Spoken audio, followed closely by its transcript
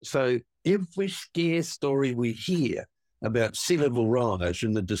So every scare story we hear about sea level rise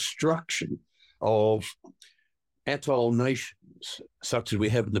and the destruction of atoll nations, such as we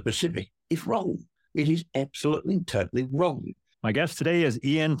have in the Pacific, is wrong. It is absolutely and totally wrong. My guest today is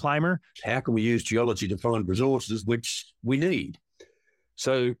Ian Plimer. How can we use geology to find resources which we need?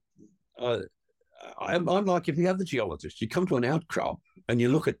 So I'm like every other geologist. You come to an outcrop and you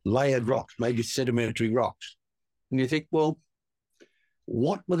look at layered rocks, maybe sedimentary rocks, and you think, well,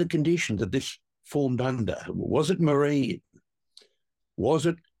 what were the conditions that this formed under? Was it marine? Was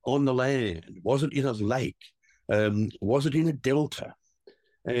it on the land? Was it in a lake? Was it in a delta?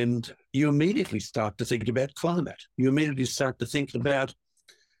 And you immediately start to think about climate. You immediately start to think about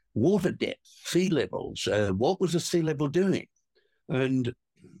water depth, sea levels. What was the sea level doing? And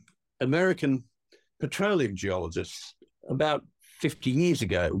American petroleum geologists about 50 years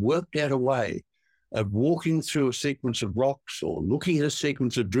ago worked out a way of walking through a sequence of rocks or looking at a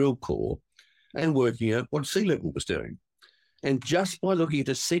sequence of drill core and working out what sea level was doing. And just by looking at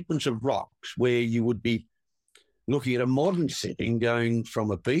a sequence of rocks where you would be looking at a modern setting going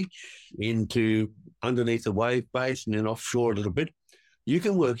from a beach into underneath a wave base and then offshore a little bit, you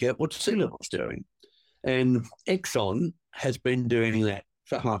can work out what sea level is doing. And Exxon has been doing that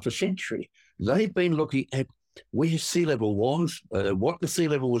for half a century. They've been looking at where sea level was, what the sea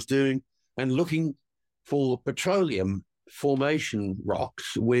level was doing, and looking for petroleum formation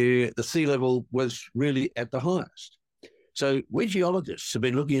rocks where the sea level was really at the highest. So we geologists have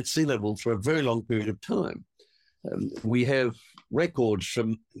been looking at sea level for a very long period of time. We have records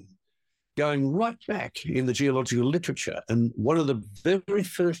from going right back in the geological literature. And one of the very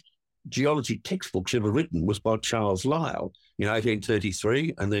first geology textbooks ever written was by Charles Lyell in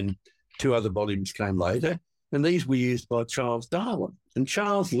 1833, and then two other volumes came later. And these were used by Charles Darwin. And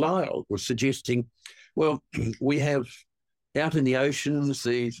Charles Lyell was suggesting, well, we have out in the oceans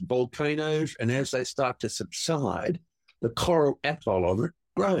these volcanoes, and as they start to subside, the coral atoll on it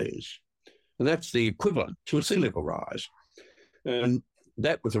grows. And that's the equivalent to a sea level rise. And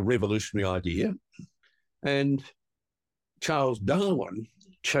that was a revolutionary idea. And Charles Darwin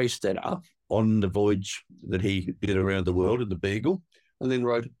chased that up on the voyage that he did around the world in the Beagle, and then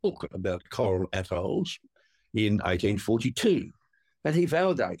wrote a book about coral atolls in 1842. And he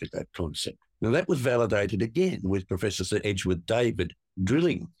validated that concept. Now, that was validated again with Professor Sir Edgeworth David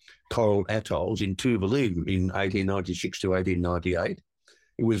drilling coral atolls in Tuvalu in 1896 to 1898.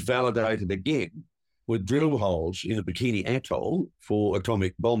 It was validated again with drill holes in the Bikini Atoll for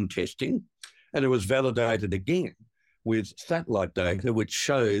atomic bomb testing. And it was validated again with satellite data, which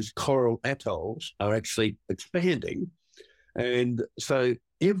shows coral atolls are actually expanding. And so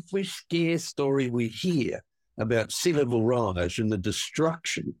every scare story we hear about sea level rise and the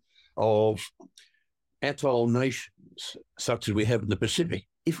destruction of atoll nations, such as we have in the Pacific,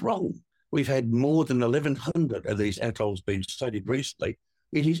 is wrong. We've had more than 1,100 of these atolls being studied recently.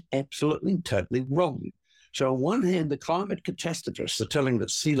 It is absolutely and totally wrong. So on one hand, the climate catastrophists are telling that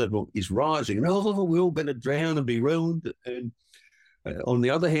sea level is rising, and we're all going to drown and be ruined. And on the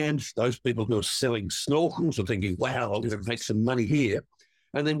other hand, those people who are selling snorkels are thinking, wow, I'm going to make some money here.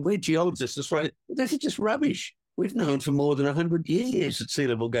 And then we geologists are saying, this is just rubbish. We've known for more than 100 years that sea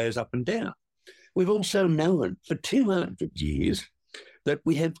level goes up and down. We've also known for 200 years that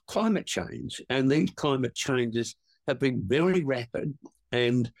we have climate change, and these climate changes have been very rapid.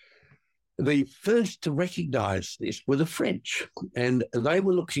 And the first to recognise this were the French, and they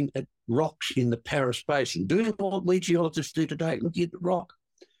were looking at rocks in the Paris Basin, doing what we geologists do today, looking at the rock,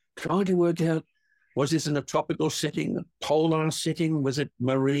 trying to work out, was this in a tropical setting, a polar setting, was it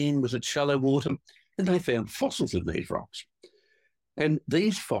marine, was it shallow water? And they found fossils in these rocks. And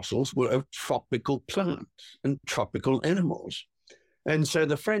these fossils were of tropical plants and tropical animals. And so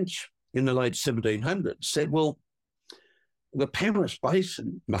the French in the late 1700s said, well, the Paris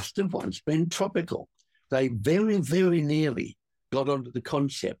Basin must have once been tropical. They very, very nearly got onto the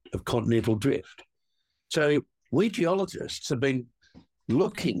concept of continental drift. So we geologists have been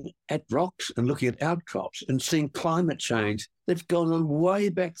looking at rocks and looking at outcrops and seeing climate change that's gone on way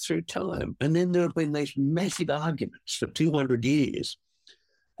back through time. And then there have been these massive arguments for 200 years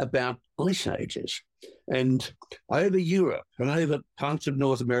about ice ages. And over Europe and over parts of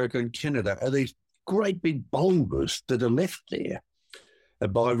North America and Canada are these great big boulders that are left there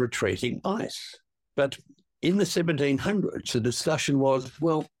by retreating ice. But in the 1700s, the discussion was,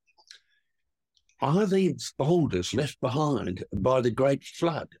 well, are these boulders left behind by the Great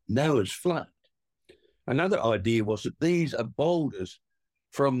Flood, Noah's flood? Another idea was that these are boulders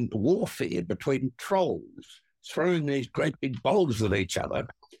from warfare between trolls, throwing these great big boulders at each other.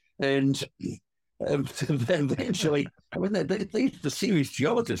 And Eventually, I mean, these are serious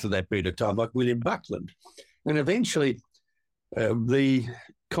geologists of that period of time, like William Buckland. And eventually, the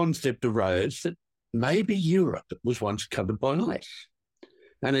concept arose that maybe Europe was once covered by ice.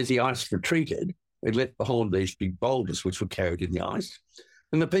 And as the ice retreated, it left behind these big boulders which were carried in the ice.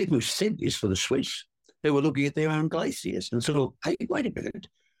 And the people who said this for the Swiss, they were looking at their own glaciers and sort of, hey, wait a minute,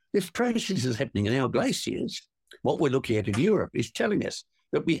 this process is happening in our glaciers. What we're looking at in Europe is telling us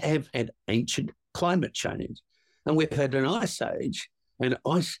that we have had ancient climate change and we've had an ice age and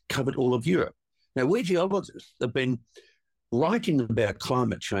ice covered all of Europe. Now, we geologists have been writing about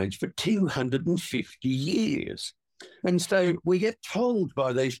climate change for 250 years. And so we get told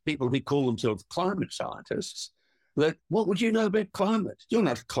by these people who call themselves climate scientists that, what would you know about climate? You're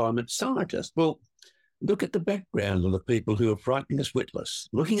not a climate scientist. Well, look at the background of the people who are frightening us witless.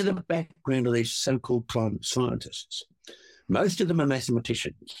 Looking at the background of these so-called climate scientists. Most of them are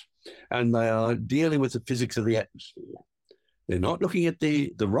mathematicians, and they are dealing with the physics of the atmosphere. They're not looking at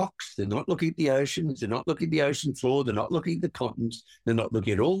the rocks. They're not looking at the oceans. They're not looking at the ocean floor. They're not looking at the continents. They're not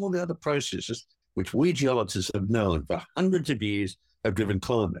looking at all the other processes which we geologists have known for hundreds of years have driven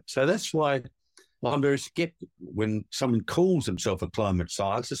climate. So that's why I'm very skeptical when someone calls himself a climate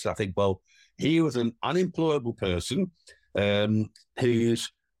scientist. I think, well, he was an unemployable person who's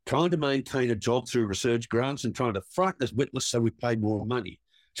trying to maintain a job through research grants and trying to frighten us witless so we pay more money.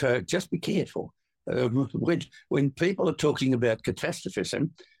 So just be careful. When people are talking about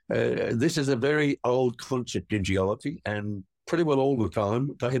catastrophism, this is a very old concept in geology, and pretty well all the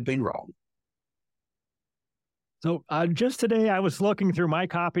time they have been wrong. So just today, I was looking through my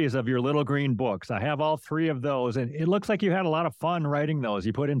copies of your little green books. I have all three of those, and it looks like you had a lot of fun writing those.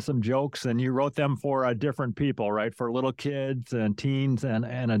 You put in some jokes, and you wrote them for different people, right? For little kids and teens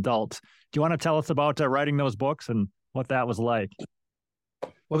and adults. Do you want to tell us about writing those books and what that was like?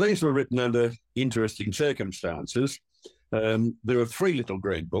 Well, these were written under interesting circumstances. There are three little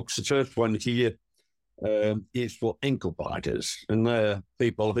green books. The first one here is for ankle biters, and they're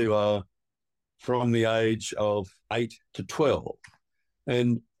people who are from the age of 8 to 12.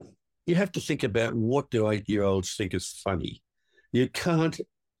 And you have to think about, what do 8-year-olds think is funny? You can't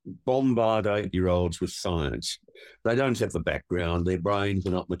bombard 8-year-olds with science. They don't have the background. Their brains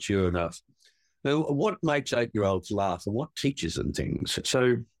are not mature enough. Now, what makes 8-year-olds laugh and what teaches them things?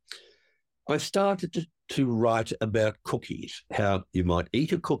 So I started to write about cookies, how you might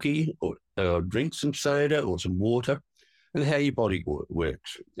eat a cookie or drink some soda or some water, and how your body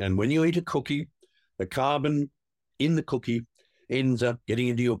works. And when you eat a cookie, the carbon in the cookie ends up getting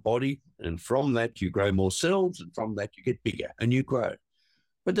into your body, and from that you grow more cells, and from that you get bigger and you grow.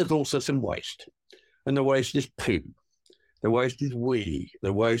 But there's also some waste, and the waste is poo. The waste is wee.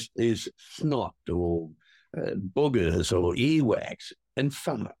 The waste is snot or boogers or earwax and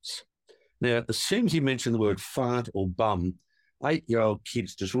farts. Now, as soon as you mention the word fart or bum, 8-year-old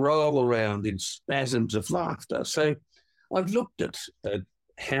kids just roll around in spasms of laughter. So I've looked at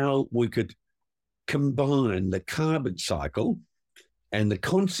how we could combine the carbon cycle and the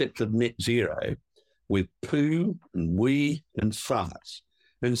concept of net zero with poo and wee and farts.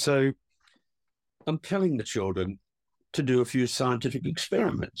 And so I'm telling the children to do a few scientific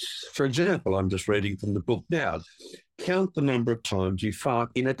experiments. For example, I'm just reading from the book now. Count the number of times you fart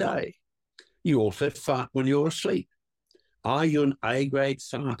in a day. You also fart when you're asleep. Are you an A-grade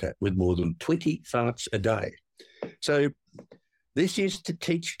farter with more than 20 farts a day? So this is to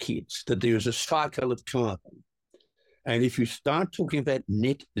teach kids that there is a cycle of carbon. And if you start talking about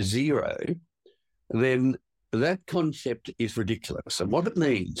net zero, then that concept is ridiculous. And what it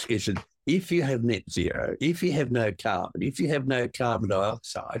means is that if you have net zero, if you have no carbon, if you have no carbon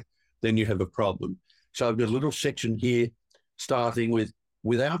dioxide, then you have a problem. So I've got a little section here starting with,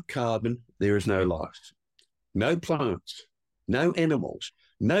 without carbon, there is no life. No plants, no animals,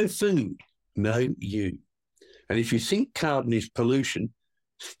 no food, no you. And if you think carbon is pollution,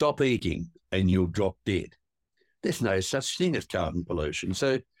 stop eating and you'll drop dead. There's no such thing as carbon pollution.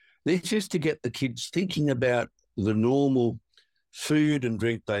 So this is to get the kids thinking about the normal food and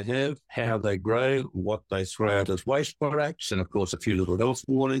drink they have, how they grow, what they throw out as waste products, and of course a few little health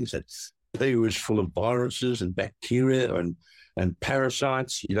warnings that poo is full of viruses and bacteria and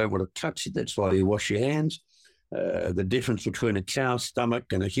parasites. You don't want to touch it. That's why you wash your hands. The difference between a cow's stomach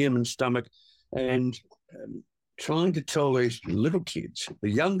and a human stomach, and trying to tell these little kids, the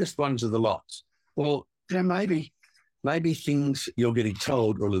youngest ones of the lots, well, maybe things you're getting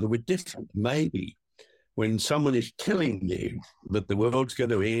told are a little bit different. Maybe when someone is telling you that the world's going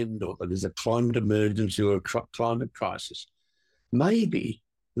to end or that there's a climate emergency or a climate crisis, maybe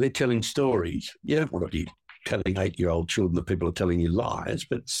they're telling stories you don't want to hear. telling 8-year-old children that people are telling you lies,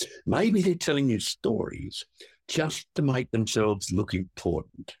 but maybe they're telling you stories just to make themselves look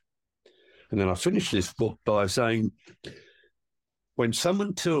important. And then I finish this book by saying, when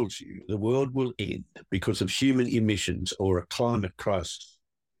someone tells you the world will end because of human emissions or a climate crisis,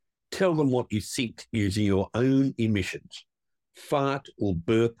 tell them what you think using your own emissions. Fart or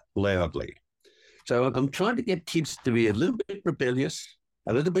burp loudly. So I'm trying to get kids to be a little bit rebellious,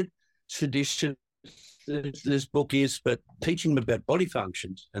 a little bit seditious. This book is, but teaching them about body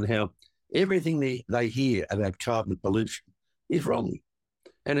functions and how everything they hear about carbon pollution is wrong,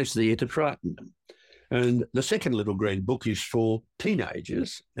 and it's there to frighten them. And the second little green book is for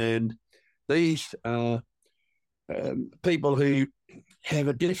teenagers, and these are people who have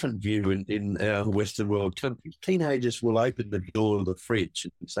a different view in our Western world countries. Teenagers will open the door of the fridge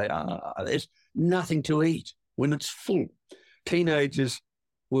and say, there's nothing to eat when it's full. Teenagers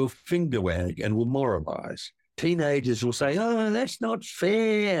will finger wag and will moralise. Teenagers will say, that's not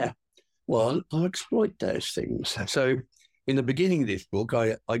fair. Well, I'll exploit those things. So in the beginning of this book,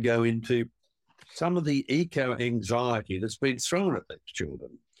 I go into some of the eco-anxiety that's been thrown at these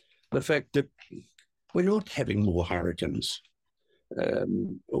children. The fact that we're not having more hurricanes.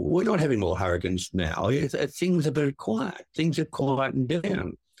 We're not having more hurricanes now. Things are very quiet. Things are quieting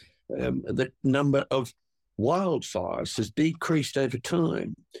down. The number of wildfires has decreased over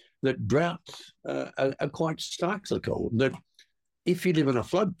time. That droughts are quite cyclical. That if you live in a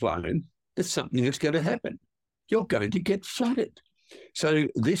floodplain, there's something that's going to happen. You're going to get flooded. So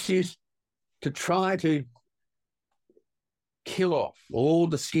this is to try to kill off all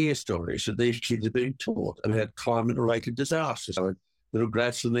the scare stories that these kids are being taught about climate-related disasters. So little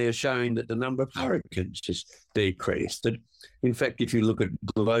graphs in there showing that the number of hurricanes has decreased. That, in fact, if you look at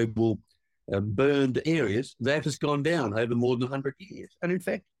global burned areas, that has gone down over more than 100 years. And in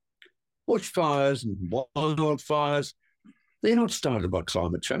fact, bushfires and wildfires, they're not started by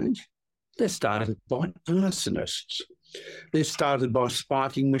climate change. They're started by arsonists. They're started by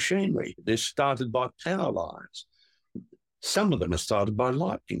sparking machinery. They're started by power lines. Some of them are started by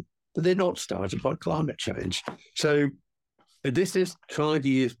lightning, but they're not started by climate change. So this is trying to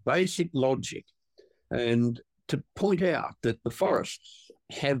use basic logic and to point out that the forests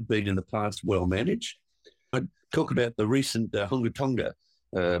have been in the past well managed. I talk about the recent Hunga Tonga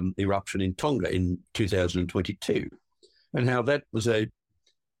eruption in Tonga in 2022 and how that was a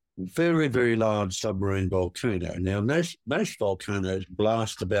very, very large submarine volcano. Now, most volcanoes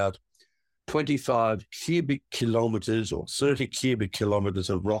blast about 25 cubic kilometres or 30 cubic kilometres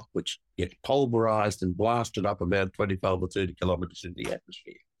of rock, which gets pulverised and blasted up about 25 or 30 kilometres in the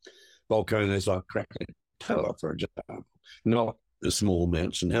atmosphere. Volcanoes like Krakatoa, for example, not the small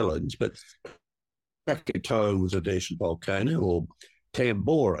Mount St Helens, but Krakatoa was a decent volcano, or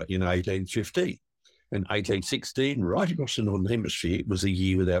Tambora in 1815. And 1816, right across the Northern Hemisphere, was a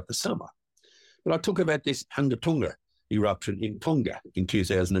year without the summer. But I talk about this Hunga Tonga eruption in Tonga in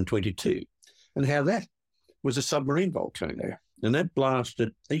 2022 and how that was a submarine volcano. And that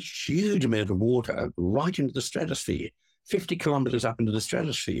blasted a huge amount of water right into the stratosphere, 50 kilometres up into the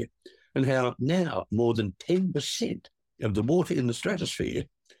stratosphere, and how now more than 10% of the water in the stratosphere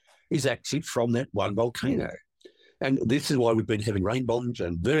is actually from that one volcano. And this is why we've been having rain bombs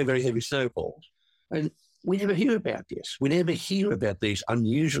and very, very heavy snowfalls. And we never hear about this. We never hear about these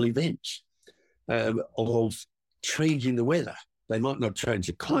unusual events of changing the weather. They might not change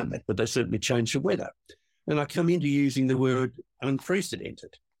the climate, but they certainly change the weather. And I come into using the word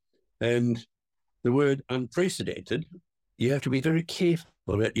unprecedented. And the word unprecedented, you have to be very careful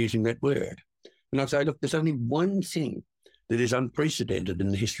about using that word. And I say, look, there's only one thing that is unprecedented in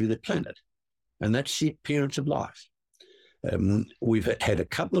the history of the planet, and that's the appearance of life. We've had a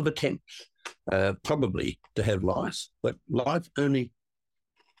couple of attempts probably to have life, but life only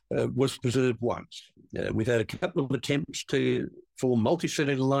was preserved once. We've had a couple of attempts to form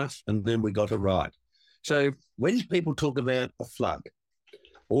multicellular life, and then we got it right. So when people talk about a flood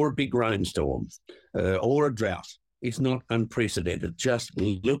or a big rainstorm or a drought, it's not unprecedented. Just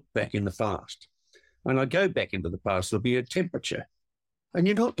look back in the past. And I go back into the past, there'll be a temperature. And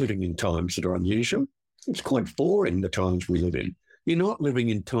you're not living in times that are unusual. It's quite boring, the times we live in. You're not living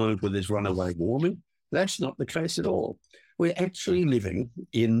in times where there's runaway warming. That's not the case at all. We're actually living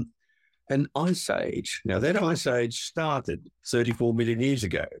in an ice age. Now, that ice age started 34 million years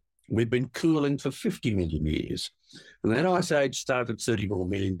ago. We've been cooling for 50 million years. And that ice age started 34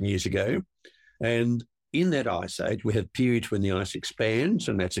 million years ago. And in that ice age, we have periods when the ice expands,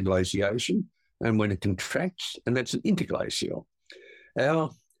 and that's a glaciation, and when it contracts, and that's an interglacial.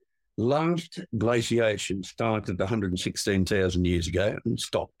 Our last glaciation started 116,000 years ago and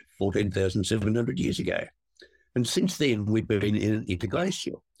stopped 14,700 years ago. And since then, we've been in an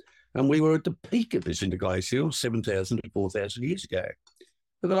interglacial. And we were at the peak of this interglacial 7,000 to 4,000 years ago.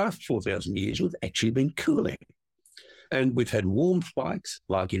 For the last 4,000 years, we've actually been cooling. And we've had warm spikes,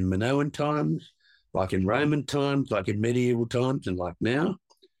 like in Minoan times, like in Roman times, like in medieval times, and like now.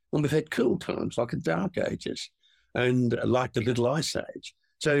 And we've had cool times, like the Dark Ages, and like the Little Ice Age.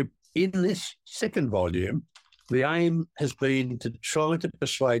 So in this second volume, the aim has been to try to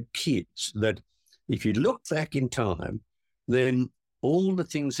persuade kids that if you look back in time, then all the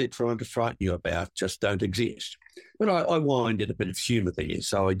things they're trying to frighten you about just don't exist. But I wind in a bit of humour there.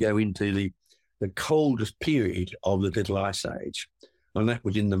 So I go into the coldest period of the Little Ice Age, and that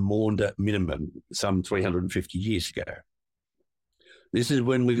was in the Maunder minimum some 350 years ago. This is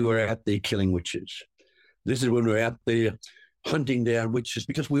when we were out there killing witches. This is when we were out there hunting down witches,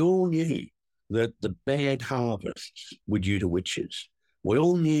 because we all knew that the bad harvests were due to witches. We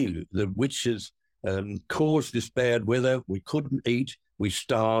all knew that witches caused this bad weather. We couldn't eat, we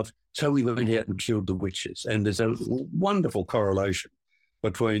starved, so we went out and killed the witches. And there's a wonderful correlation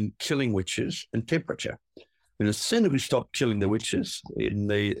between killing witches and temperature. And as soon as we stopped killing the witches in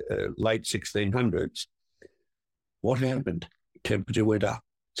the late 1600s, what happened? Temperature went up.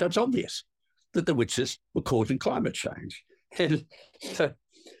 So it's obvious that the witches were causing climate change. And so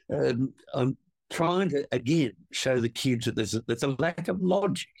I'm trying to, again, show the kids that there's a lack of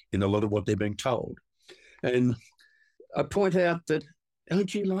logic in a lot of what they're being told. And I point out that,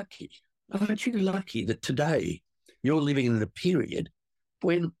 aren't you lucky? Aren't you lucky that today you're living in a period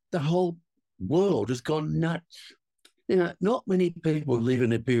when the whole world has gone nuts? You know, not many people live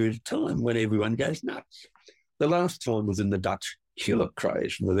in a period of time when everyone goes nuts. The last time was in the Dutch tulip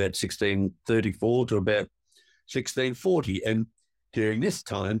craze from about 1634 to about 1640. And during this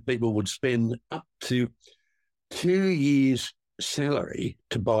time, people would spend up to 2 years' salary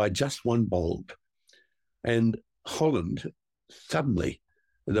to buy just one bulb. And Holland, suddenly,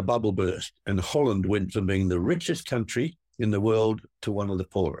 the bubble burst, and Holland went from being the richest country in the world to one of the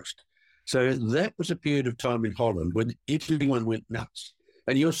poorest. So that was a period of time in Holland when everyone went nuts.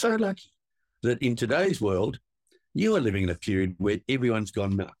 And you're so lucky that in today's world, you are living in a period where everyone's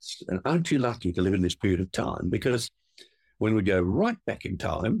gone nuts. And aren't you lucky to live in this period of time? Because when we go right back in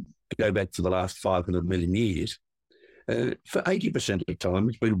time, go back to the last 500 million years, for 80% of the time,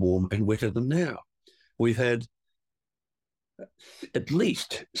 it's been warmer and wetter than now. We've had at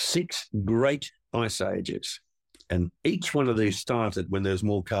least 6 great ice ages, and each one of these started when there's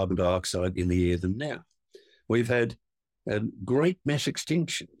more carbon dioxide in the air than now. We've had great mass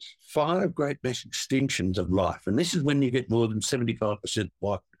extinctions, 5 great mass extinctions of life, and this is when you get more than 75%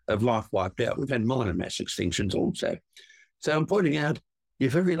 of life wiped out. We've had minor mass extinctions also. So I'm pointing out, you're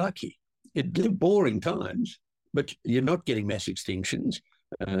very lucky. They're boring times, but you're not getting mass extinctions.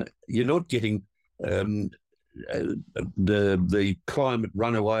 You're not getting the climate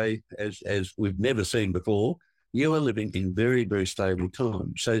runaway as we've never seen before. You are living in very, very stable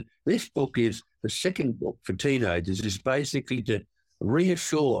times. So this book is, the second book for teenagers, is basically to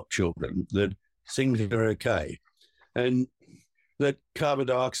reassure children that things are okay, and that carbon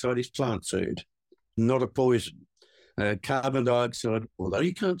dioxide is plant food, not a poison. Carbon dioxide, although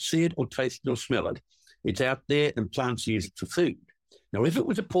you can't see it or taste it or smell it, it's out there, and plants use it for food. Now, if it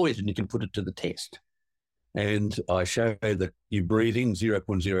was a poison, you can put it to the test. And I show that you breathe in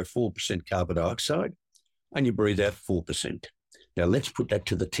 0.04% carbon dioxide and you breathe out 4%. Now, let's put that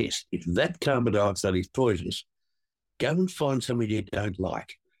to the test. If that carbon dioxide is poisonous, go and find somebody you don't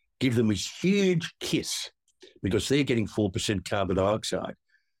like. Give them a huge kiss because they're getting 4% carbon dioxide.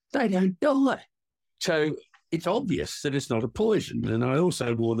 They don't die. So it's obvious that it's not a poison. And I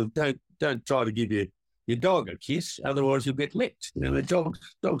also warn them, don't try to give your dog a kiss, otherwise you'll get licked. You know, the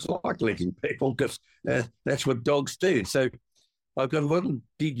dogs like licking people because that's what dogs do. So I've got a little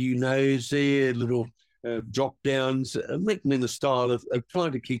did you knows there, little drop downs, written in the style of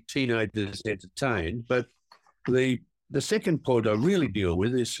trying to keep teenagers entertained. But the second point I really deal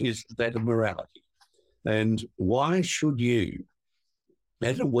with is that of morality. And why should you,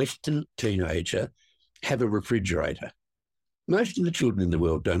 as a Western teenager, have a refrigerator? Most of the children in the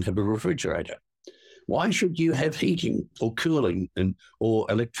world don't have a refrigerator. Why should you have heating or cooling or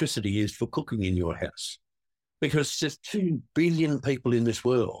electricity used for cooking in your house? Because there's 2 billion people in this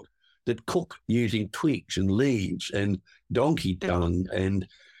world that cook using twigs and leaves and donkey dung, and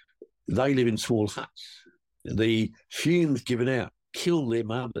they live in small huts. The fumes given out kill their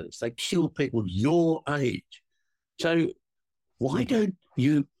mothers. They kill people your age. So why don't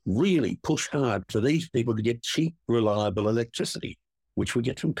you really push hard for these people to get cheap, reliable electricity, which we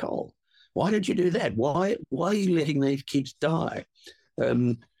get from coal? Why don't you do that? Why are you letting these kids die?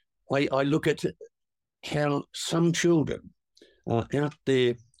 I look at how some children are out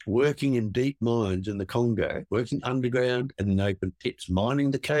there working in deep mines in the Congo, working underground and in open pits,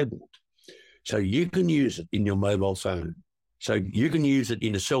 mining the cobalt. So you can use it in your mobile phone. So you can use it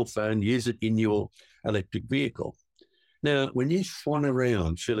in a cell phone, use it in your electric vehicle. Now, when you swan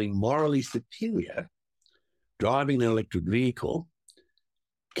around feeling morally superior, driving an electric vehicle,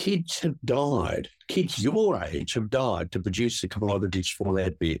 kids have died. Kids your age have died to produce the commodities for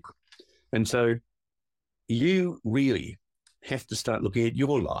that vehicle. And so you really have to start looking at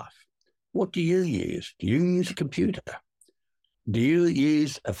your life. What do you use? Do you use a computer? Do you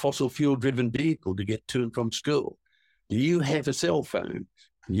use a fossil fuel-driven vehicle to get to and from school? Do you have a cell phone?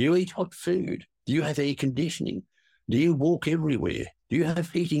 Do you eat hot food? Do you have air conditioning? Do you walk everywhere? Do you have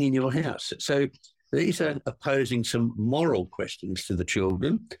heating in your house? So these are posing some moral questions to the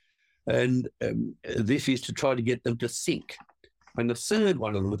children, and this is to try to get them to think. And the third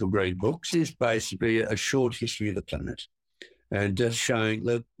one of the little green books is basically a short history of the planet, and just showing,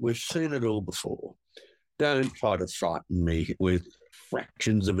 look, we've seen it all before. Don't try to frighten me with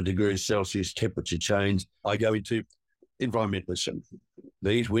fractions of a degree Celsius temperature change. I go into environmentalism.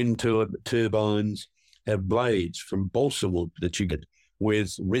 These wind turbines have blades from balsa wood that you get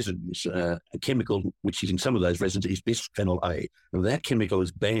with resins, a chemical which is in some of those resins is bisphenol A. And that chemical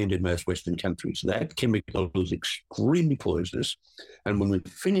is banned in most Western countries. That chemical is extremely poisonous. And when we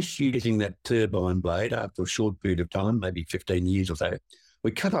finish using that turbine blade after a short period of time, maybe 15 years or so, we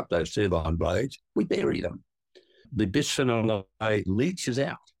cut up those turbine blades, we bury them. The bisphenol A leaches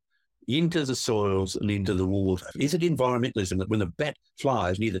out into the soils and into the water. Is it environmentalism that when the bat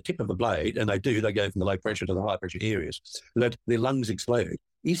flies near the tip of the blade, and they go from the low pressure to the high pressure areas, that their lungs explode?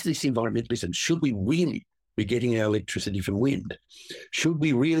 Is this environmentalism? Should we really be getting our electricity from wind? Should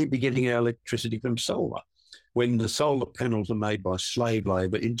we really be getting our electricity from solar when the solar panels are made by slave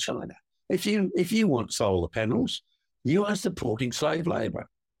labour in China? If you want solar panels, you are supporting slave labour.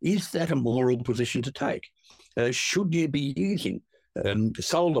 Is that a moral position to take? Should you be using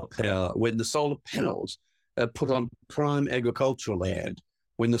solar power when the solar panels are put on prime agricultural land,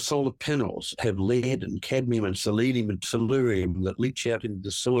 when the solar panels have lead and cadmium and selenium and tellurium that leach out into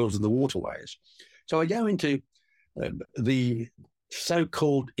the soils and the waterways? So I go into the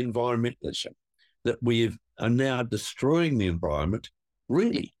so-called environmentalism that we are now destroying the environment.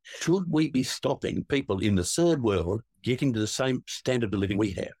 Really, should we be stopping people in the third world getting to the same standard of living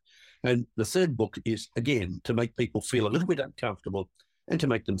we have? And the third book is, again, to make people feel a little bit uncomfortable and to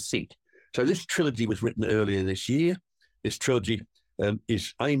make them think. So this trilogy was written earlier this year. This trilogy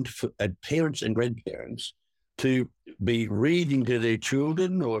is aimed at parents and grandparents to be reading to their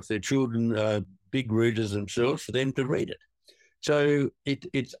children, or if their children are big readers themselves, for them to read it. So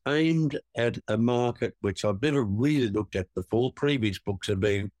it's aimed at a market which I've never really looked at before. Previous books have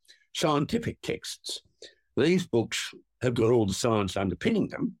been scientific texts. These books have got all the science underpinning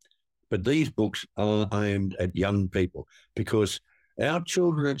them, but these books are aimed at young people because our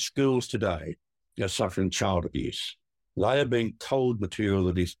children at schools today are suffering child abuse. They are being told material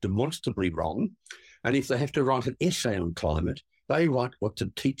that is demonstrably wrong. And if they have to write an essay on climate, they write what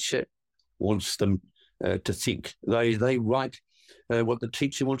the teacher wants them to think. They write what the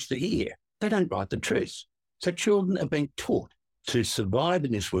teacher wants to hear. They don't write the truth. So children are being taught to survive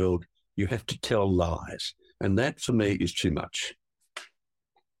in this world, you have to tell lies. And that, for me, is too much.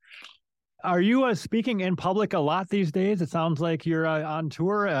 Are you speaking in public a lot these days? It sounds like you're on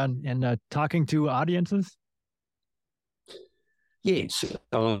tour and talking to audiences. Yes,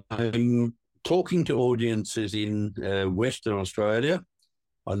 I'm talking to audiences in Western Australia,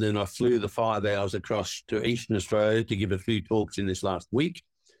 and then I flew the 5 hours across to Eastern Australia to give a few talks in this last week.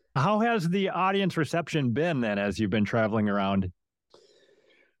 How has the audience reception been then as you've been traveling around?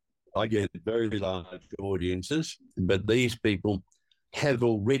 I get very large audiences, but these people have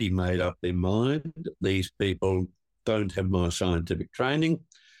already made up their mind. These people don't have my scientific training,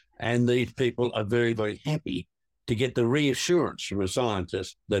 and these people are very, very happy to get the reassurance from a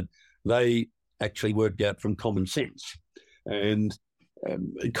scientist that they actually worked out from common sense. And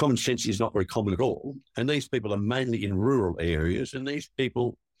common sense is not very common at all. And these people are mainly in rural areas, and these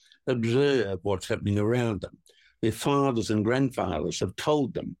people observe what's happening around them. Their fathers and grandfathers have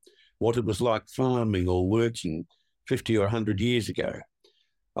told them what it was like farming or working 50 or 100 years ago.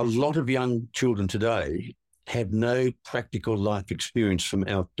 A lot of young children today have no practical life experience from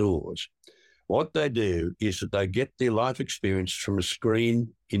outdoors. What they do is that they get their life experience from a screen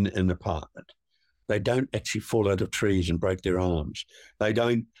in an apartment. They don't actually fall out of trees and break their arms. They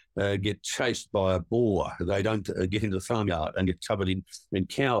don't get chased by a boar. They don't get into the farmyard and get covered in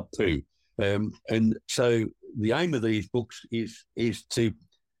cow poo. And so the aim of these books is to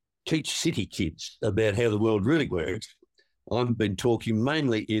teach city kids about how the world really works, I've been talking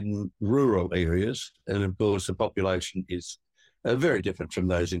mainly in rural areas, and of course the population is very different from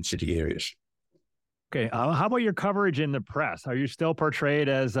those in city areas. Okay. How about your coverage in the press? Are you still portrayed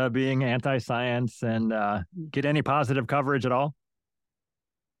as being anti-science and get any positive coverage at all?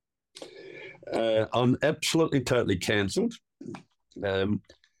 I'm absolutely totally cancelled.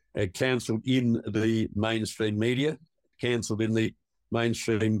 Cancelled in the mainstream media, cancelled in the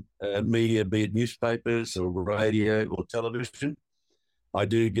mainstream media, be it newspapers or radio or television. I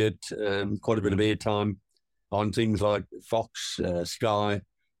do get quite a bit of airtime on things like Fox, Sky,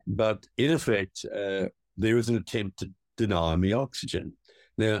 but in effect, there is an attempt to deny me oxygen.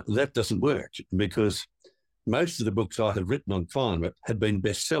 Now, that doesn't work because most of the books I have written on climate have been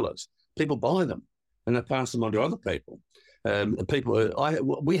bestsellers. People buy them and they pass them on to other people.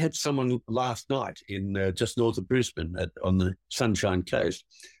 We had someone last night in just north of Brisbane on the Sunshine Coast.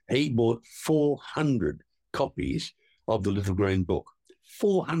 He bought 400 copies of the Little Green Book,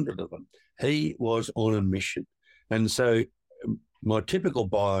 400 of them. He was on a mission. And so my typical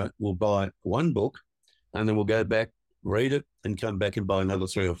buyer will buy one book and then we'll go back, read it, and come back and buy another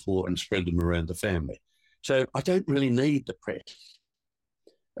 3 or 4 and spread them around the family. So I don't really need the press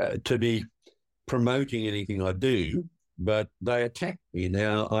to be promoting anything I do, but they attack me.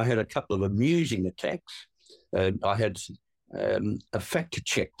 Now, I had a couple of amusing attacks. I had a fact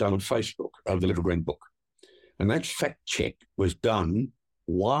check done on Facebook of the Little Green Book. And that fact check was done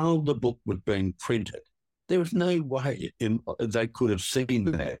while the book was being printed. There was no way they could have seen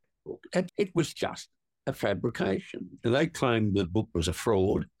that book. It was just a fabrication. And they claimed the book was a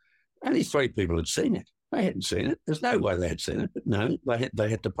fraud. Only 3 people had seen it. They hadn't seen it. There's no way they had seen it. But no, they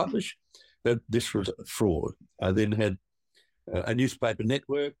had to publish that this was a fraud. I then had a newspaper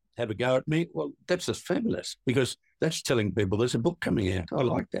network have a go at me. Well, that's just fabulous because that's telling people there's a book coming out. I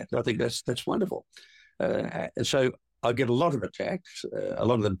like that. I think that's wonderful. So I get a lot of attacks. A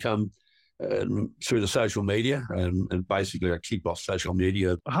lot of them come through the social media, and basically I keep off social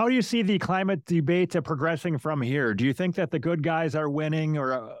media. How do you see the climate debate progressing from here? Do you think that the good guys are winning,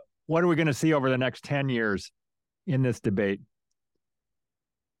 or what are we going to see over the next 10 years in this debate?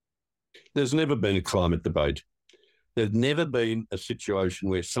 There's never been a climate debate. There's never been a situation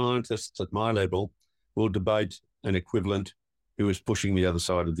where scientists at my level will debate an equivalent who is pushing the other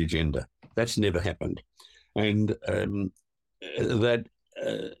side of the agenda. That's never happened. And that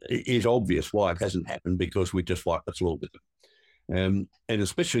is obvious why it hasn't happened, because we just wipe the floor with them. And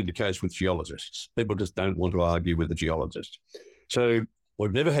especially the case with geologists. People just don't want to argue with the geologist. So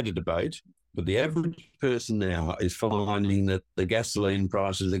we've never had a debate, but the average person now is finding that the gasoline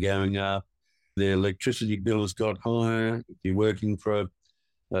prices are going up, their electricity bill has got higher. If you're working for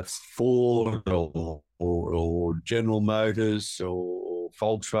a Ford or General Motors or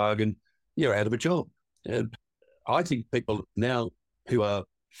Volkswagen, you're out of a job. I think people now who are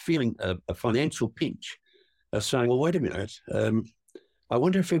feeling a financial pinch are saying, well, wait a minute, I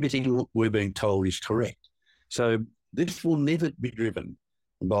wonder if everything we're being told is correct. So this will never be driven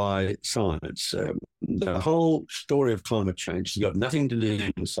by science. The whole story of climate change has got nothing to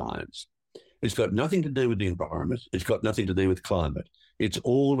do with science. It's got nothing to do with the environment. It's got nothing to do with climate. It's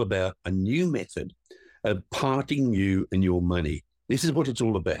all about a new method of parting you and your money. This is what it's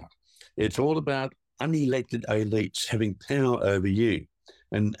all about. It's all about unelected elites having power over you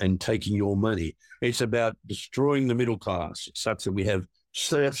and taking your money. It's about destroying the middle class such that we have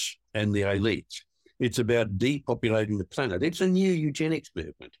serfs and the elites. It's about depopulating the planet. It's a new eugenics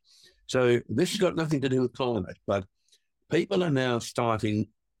movement. So this has got nothing to do with climate, but people are now starting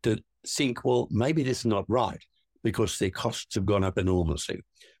to think, well, maybe this is not right because their costs have gone up enormously.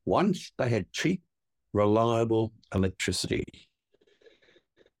 Once they had cheap, reliable electricity,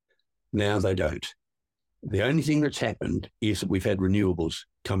 now they don't. The only thing that's happened is that we've had renewables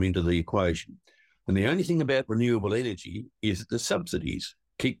come into the equation. And the only thing about renewable energy is that the subsidies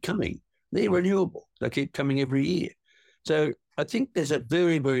keep coming. They're renewable. They keep coming every year. So I think there's a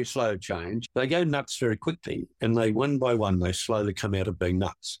very, very slow change. They go nuts very quickly, and they one by one, they slowly come out of being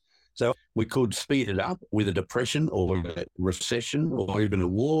nuts. So we could speed it up with a depression or a recession or even a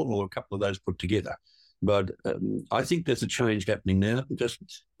war or a couple of those put together. But I think there's a change happening now because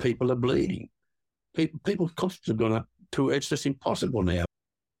people are bleeding. People's costs have gone up to it's just impossible now.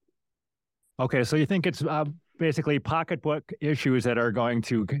 Okay, so you think it's basically pocketbook issues that are going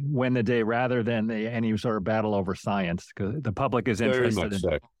to win the day rather than any sort of battle over science, because the public is interested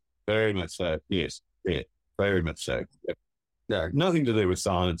in. Very much so. Yes. Yeah. Very much so. Yep. No, nothing to do with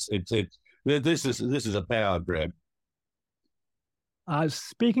science. This is a power grab.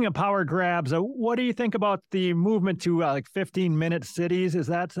 Speaking of power grabs, what do you think about the movement to like 15-minute cities? Is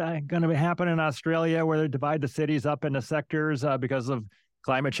that going to happen in Australia where they divide the cities up into sectors because of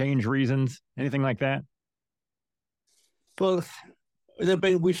climate change reasons? Anything like that? Well, there have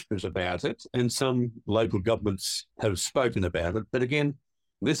been whispers about it, and some local governments have spoken about it. But again,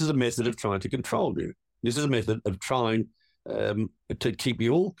 this is a method of trying to control you. This is a method of trying to keep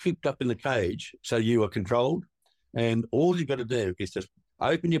you all cooped up in the cage so you are controlled. And all you've got to do is just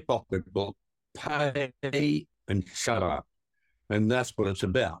open your pocketbook, pay, and shut up. And that's what it's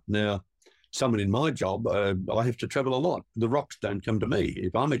about. Now, someone in my job, I have to travel a lot. The rocks don't come to me.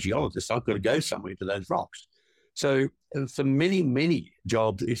 If I'm a geologist, I've got to go somewhere to those rocks. So for many, many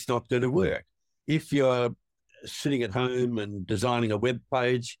jobs, it's not going to work. If you're sitting at home and designing a web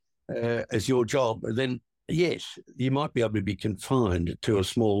page as your job, then yes, you might be able to be confined to a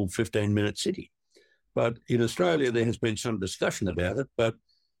small 15-minute city. But in Australia, there has been some discussion about it. But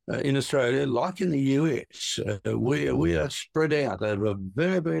in Australia, like in the US, we are spread out over a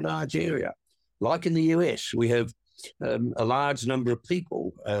very, very large area. Like in the US, we have a large number of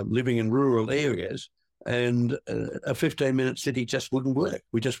people living in rural areas, and a 15-minute city just wouldn't work.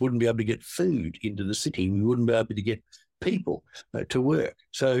 We just wouldn't be able to get food into the city. We wouldn't be able to get people to work.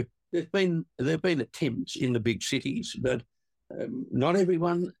 So there have been attempts in the big cities, but not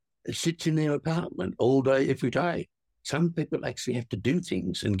everyone sits in their apartment all day, every day. Some people actually have to do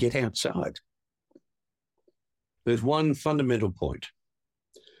things and get outside. There's one fundamental point.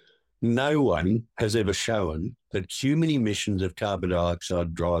 No one has ever shown that human emissions of carbon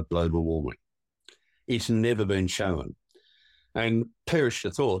dioxide drive global warming. It's never been shown. And perish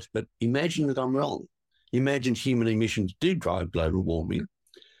the thought, but imagine that I'm wrong. Imagine human emissions do drive global warming.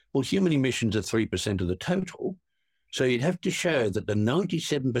 Well, human emissions are 3% of the total. So you'd have to show that the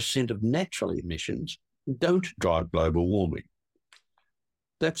 97% of natural emissions don't drive global warming.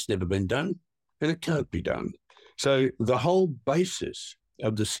 That's never been done, and it can't be done. So the whole basis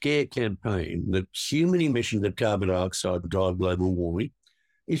of the scare campaign that human emissions of carbon dioxide drive global warming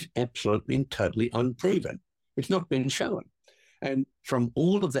is absolutely and totally unproven. It's not been shown. And from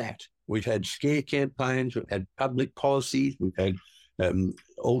all of that, we've had scare campaigns, we've had public policies, we've had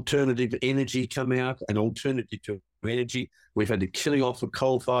alternative energy come out, an alternative to energy. We've had the killing off of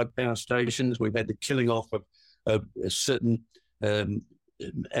coal-fired power stations. We've had the killing off of certain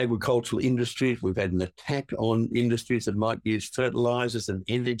agricultural industries. We've had an attack on industries that might use fertilizers and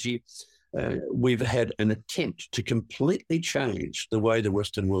energy. We've had an attempt to completely change the way the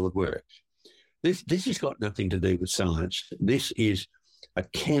Western world works. This has got nothing to do with science. This is a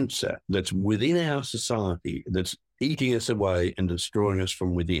cancer that's within our society that's eating us away and destroying us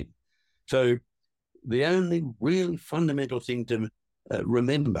from within. So the only really fundamental thing to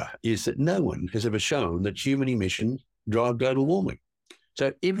remember is that no one has ever shown that human emissions drive global warming.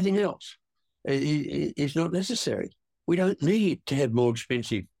 So everything else is not necessary. We don't need to have more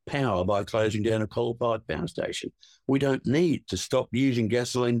expensive power by closing down a coal-fired power station. We don't need to stop using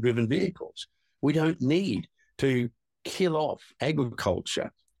gasoline-driven vehicles. We don't need to kill off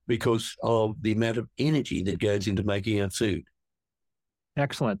agriculture because of the amount of energy that goes into making our food.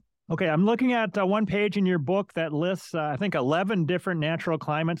 Excellent. Okay, I'm looking at one page in your book that lists, I think, 11 different natural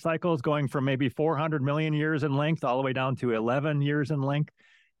climate cycles going from maybe 400 million years in length all the way down to 11 years in length.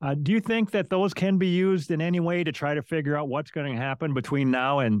 Do you think that those can be used in any way to try to figure out what's going to happen between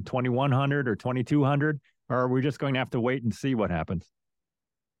now and 2100 or 2200? Or are we just going to have to wait and see what happens?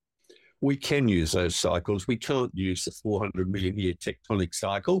 We can use those cycles. We can't use the 400 million year tectonic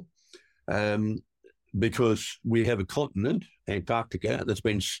cycle because we have a continent, Antarctica, that's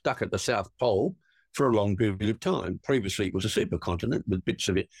been stuck at the South Pole for a long period of time. Previously, it was a supercontinent with bits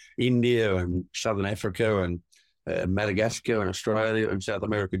of it, India and Southern Africa and Madagascar and Australia and South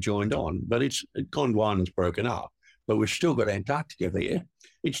America joined on. But it's Gondwana's broken up. But we've still got Antarctica there.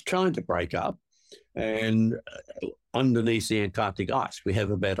 It's trying to break up. And underneath the Antarctic ice, we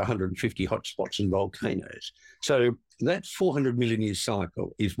have about 150 hotspots and volcanoes. So that 400 million year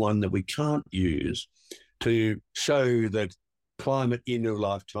cycle is one that we can't use to show that climate in your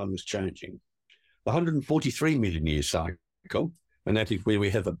lifetime is changing. The 143 million year cycle, and that is where we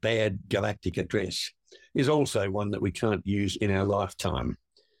have a bad galactic address, is also one that we can't use in our lifetime.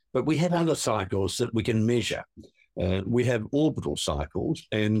 But we have other cycles that we can measure. We have orbital cycles,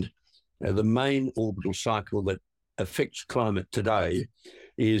 and the main orbital cycle that affects climate today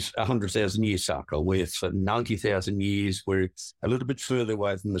is a 100,000 year cycle, where for 90,000 years we're a little bit further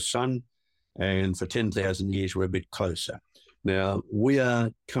away from the sun, and for 10,000 years we're a bit closer. Now, we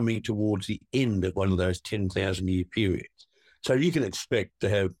are coming towards the end of one of those 10,000 year periods. So you can expect to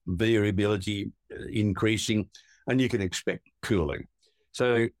have variability increasing, and you can expect cooling.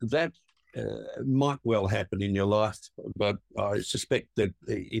 So that might well happen in your life, but I suspect that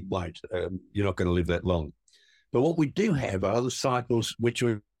it won't. You're not going to live that long. But what we do have are the cycles which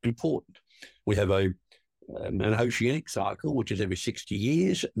are important. We have an oceanic cycle, which is every 60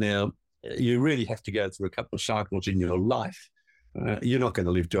 years. Now, you really have to go through a couple of cycles in your life. You're not going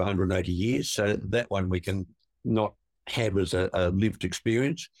to live to 180 years, so that one we can not have as a lived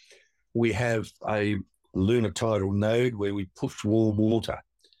experience. We have a lunar tidal node where we push warm water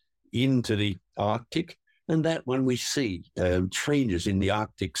into the Arctic, and that one we see changes in the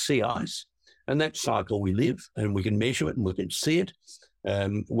Arctic sea ice, and that cycle we live, and we can measure it and we can see it.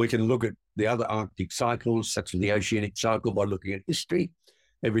 We can look at the other Arctic cycles, such as the oceanic cycle, by looking at history.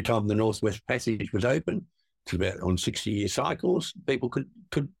 Every time the Northwest Passage was open, it's about on 60-year cycles, people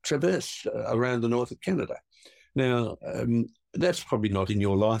could traverse around the north of Canada. Now, that's probably not in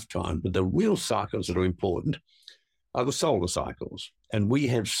your lifetime, but the real cycles that are important are the solar cycles. And we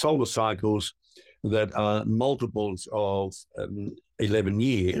have solar cycles that are multiples of 11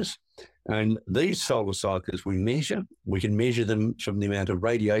 years. And these solar cycles we can measure them from the amount of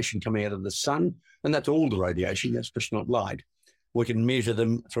radiation coming out of the sun, and that's all the radiation, that's just not light. We can measure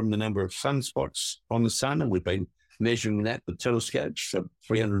them from the number of sunspots on the sun, and we've been measuring that with telescopes for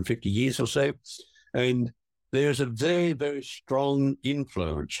 350 years or so. And there's a very, very strong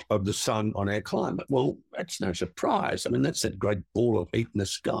influence of the sun on our climate. Well, that's no surprise. I mean, that's that great ball of heat in the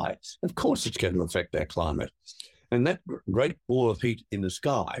sky. Of course it's going to affect our climate. And that great ball of heat in the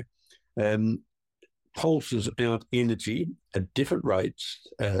sky pulses out energy at different rates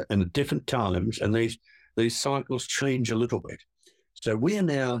and at different times, and these cycles change a little bit. So we are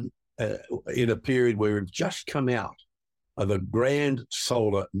now in a period where we've just come out of a grand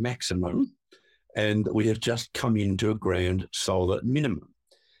solar maximum, and we have just come into a grand solar minimum.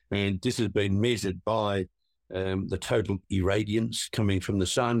 And this has been measured by the total irradiance coming from the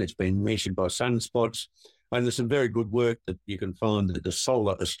sun. It's been measured by sunspots. And there's some very good work that you can find that the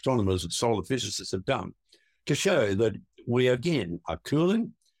solar astronomers and solar physicists have done to show that we, again, are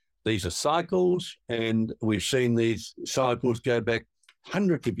cooling. These are cycles, and we've seen these cycles go back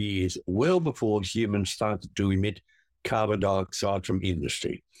hundreds of years, well before humans started to emit carbon dioxide from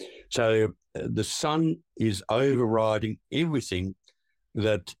industry. So the sun is overriding everything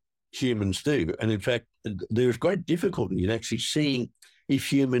that humans do. And in fact, there's great difficulty in actually seeing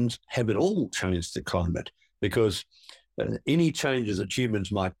if humans have at all changed the climate, because any changes that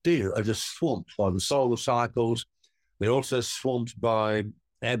humans might do are just swamped by the solar cycles. They're also swamped by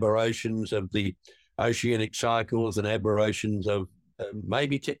aberrations of the oceanic cycles and aberrations of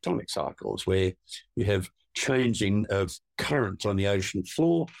maybe tectonic cycles, where you have changing of currents on the ocean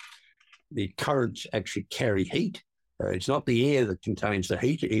floor. The currents actually carry heat. It's not the air that contains the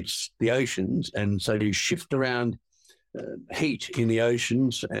heat, it's the oceans. And so you shift around heat in the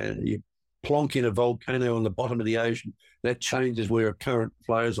oceans, and you plonk in a volcano on the bottom of the ocean. That changes where a current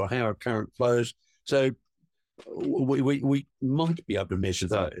flows or how a current flows. So we might be able to measure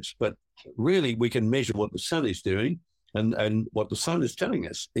those, but really we can measure what the sun is doing. And what the sun is telling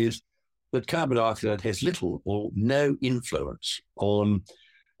us is that carbon dioxide has little or no influence on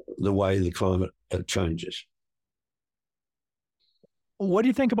the way the climate changes. What do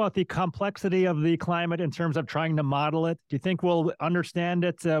you think about the complexity of the climate in terms of trying to model it? Do you think we'll understand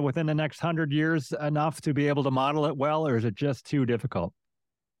it within the next 100 years enough to be able to model it well, or is it just too difficult?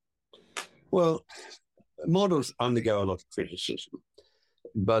 Well, models undergo a lot of criticism,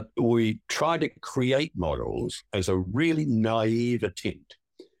 but we try to create models as a really naive attempt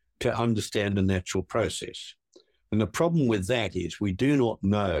to understand a natural process. And the problem with that is we do not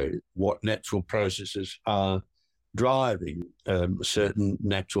know what natural processes are driving certain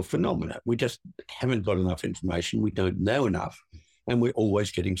natural phenomena. We just haven't got enough information. We don't know enough, and we're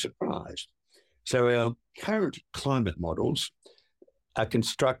always getting surprised. So our current climate models are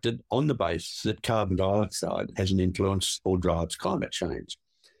constructed on the basis that carbon dioxide has an influence or drives climate change.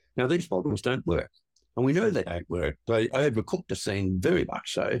 Now, these models don't work, and we know they don't work. They overcooked the scene very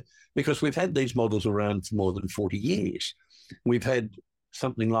much so, because we've had these models around for more than 40 years. We've had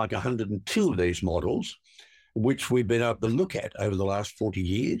something like 102 of these models, which we've been able to look at over the last 40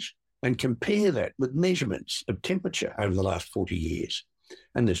 years and compare that with measurements of temperature over the last 40 years.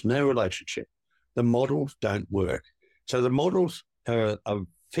 And there's no relationship. The models don't work. So the models are a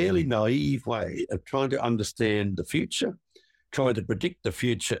fairly naive way of trying to understand the future. Trying to predict the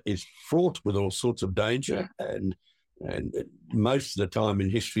future is fraught with all sorts of danger, and most of the time in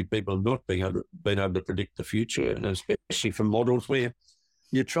history, people have not been able to predict the future, and especially from models where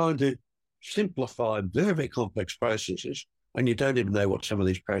you're trying to simplify very, very complex processes, and you don't even know what some of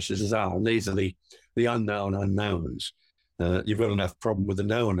these processes are. And these are the unknown unknowns. You've got enough problem with the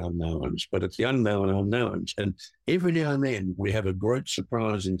known unknowns, but it's the unknown unknowns. And every now and then we have a great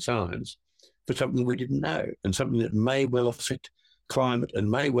surprise in science for something we didn't know, and something that may well affect climate and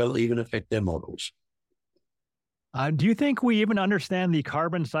may well even affect their models. Do you think we even understand the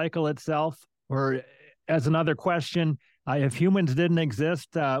carbon cycle itself? Or as another question, if humans didn't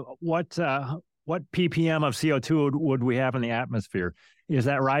exist, what ppm of CO2 would we have in the atmosphere? Is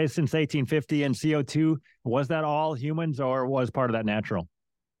that rise since 1850 and CO2, was that all humans or was part of that natural?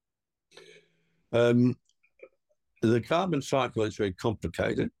 The carbon cycle is very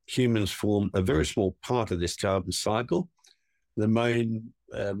complicated. Humans form a very small part of this carbon cycle. The main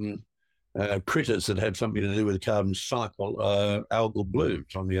critters that have something to do with the carbon cycle are algal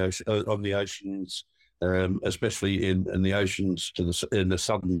blooms on the oceans, especially in the oceans in the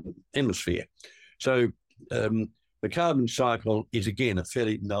southern hemisphere. So the carbon cycle is, again, a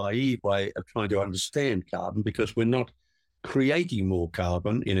fairly naive way of trying to understand carbon, because we're not creating more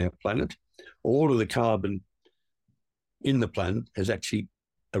carbon in our planet. All of the carbon in the planet has actually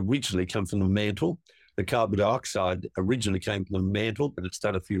originally come from the mantle. The carbon dioxide originally came from the mantle, but it's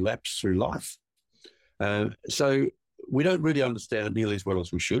done a few laps through life. So we don't really understand it nearly as well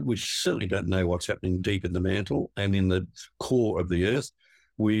as we should. We certainly don't know what's happening deep in the mantle and in the core of the Earth.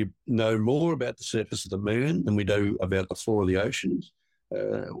 We know more about the surface of the moon than we do about the floor of the oceans.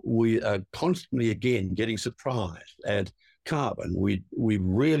 We are constantly, again, getting surprised at carbon. We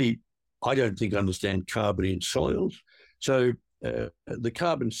really, I don't think, understand carbon in soils. So the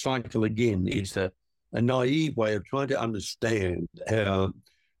carbon cycle, again, is a naive way of trying to understand how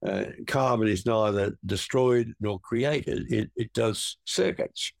carbon is neither destroyed nor created. It does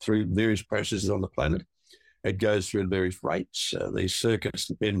circuits through various processes on the planet. It goes through various rates. These circuits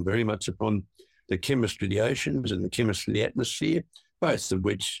depend very much upon the chemistry of the oceans and the chemistry of the atmosphere, both of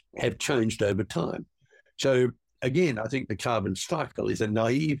which have changed over time. So again, I think the carbon cycle is a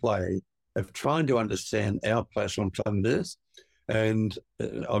naive way of trying to understand our place on planet Earth. And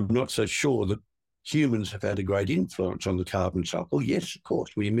I'm not so sure that humans have had a great influence on the carbon cycle. Yes, of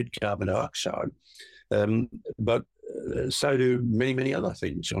course, we emit carbon dioxide, but so do many, many other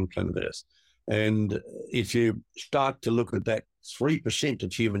things on planet Earth. And if you start to look at that 3%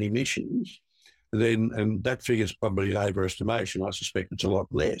 of human emissions, then, and that figure is probably an overestimation, I suspect it's a lot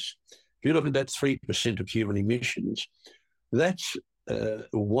less. If you look at that 3% of human emissions, that's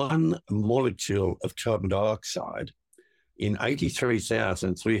one molecule of carbon dioxide in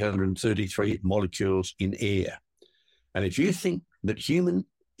 83,333 molecules in air. And if you think that human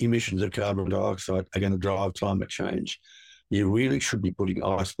emissions of carbon dioxide are going to drive climate change, you really should be putting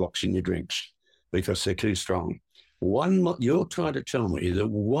ice blocks in your drinks because they're too strong. You're trying to tell me that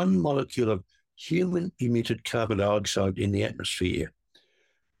one molecule of human emitted carbon dioxide in the atmosphere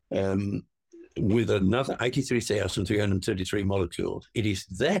with another 83,333 molecules, it is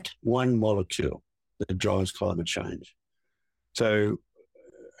that one molecule that drives climate change. So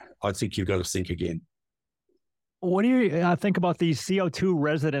I think you've got to think again. What do you think about the CO2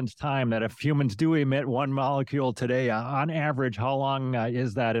 residence time, that if humans do emit one molecule today, on average, how long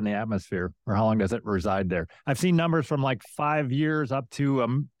is that in the atmosphere, or how long does it reside there? I've seen numbers from like 5 years up to a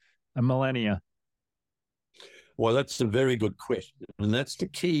millennia. Well, that's a very good question. And that's the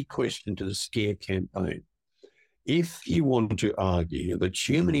key question to the scare campaign. If you want to argue that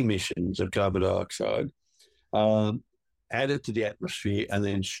human emissions of carbon dioxide are added to the atmosphere and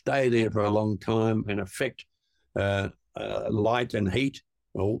then stay there for a long time and affect light and heat,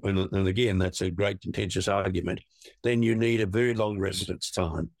 and again, that's a great contentious argument, then you need a very long residence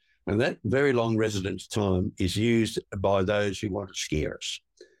time. And that very long residence time is used by those who want to scare us.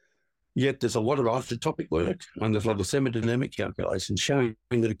 Yet there's a lot of isotopic work and there's a lot of thermodynamic calculations showing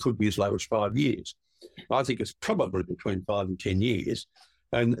that it could be as low as 5 years. I think it's probably between 5 and 10 years.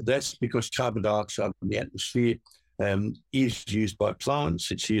 And that's because carbon dioxide in the atmosphere is used by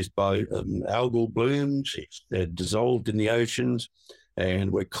plants, it's used by algal blooms, it's dissolved in the oceans,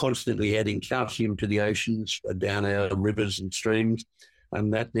 and we're constantly adding calcium to the oceans down our rivers and streams,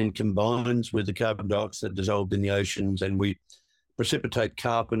 and that then combines with the carbon dioxide dissolved in the oceans, and we precipitate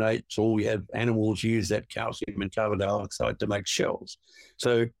carbonates, or we have animals use that calcium and carbon dioxide to make shells.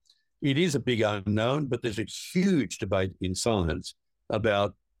 So it is a big unknown, but there's a huge debate in science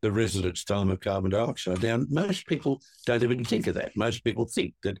about the residence time of carbon dioxide. Now, most people don't even think of that. Most people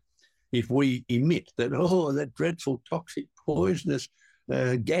think that if we emit that, that dreadful, toxic, poisonous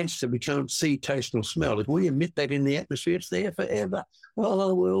gas that we can't see, taste, or smell, if we emit that in the atmosphere, it's there forever.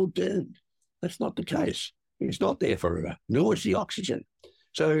 Oh, we're all doomed. That's not the case. It's not there forever, nor is the oxygen.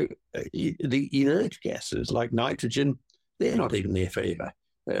 So the inert gases like nitrogen, they're not even there forever.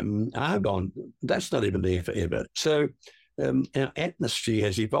 Argon, that's not even there forever. So our atmosphere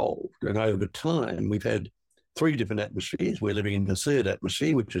has evolved. And over time, we've had 3 different atmospheres. We're living in the 3rd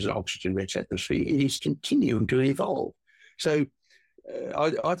atmosphere, which is an oxygen-rich atmosphere. It is continuing to evolve. So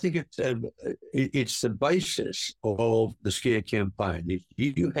I think it's the basis of the scare campaign.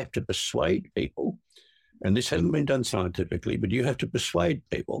 You have to persuade people, and this hasn't been done scientifically, but you have to persuade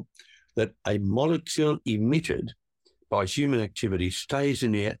people that a molecule emitted by human activity stays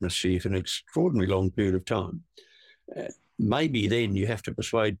in the atmosphere for an extraordinarily long period of time. Maybe then you have to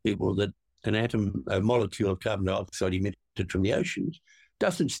persuade people that a molecule of carbon dioxide emitted from the oceans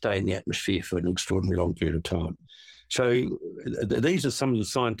doesn't stay in the atmosphere for an extraordinarily long period of time. So these are some of the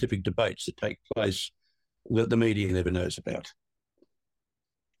scientific debates that take place that the media never knows about.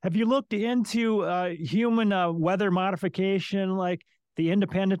 Have you looked into human weather modification? Like the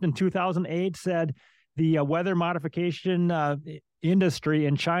Independent in 2008 said the weather modification industry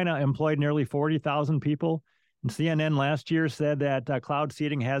in China employed nearly 40,000 people. And CNN last year said that cloud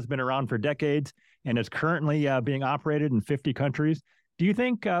seeding has been around for decades and is currently being operated in 50 countries. Do you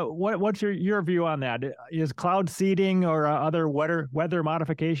think, what's your view on that? Is cloud seeding or other weather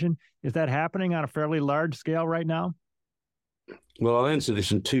modification, is that happening on a fairly large scale right now? Well, I'll answer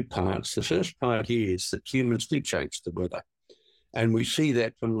this in 2 parts. The first part here is that humans do change the weather. And we see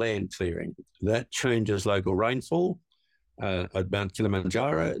that from land clearing. That changes local rainfall at Mount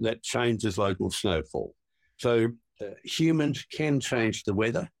Kilimanjaro. That changes local snowfall. So humans can change the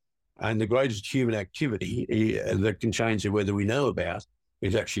weather. And the greatest human activity that can change the weather we know about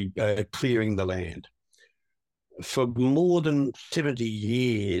is actually clearing the land. For more than 70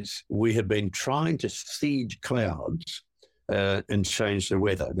 years, we have been trying to seed clouds and change the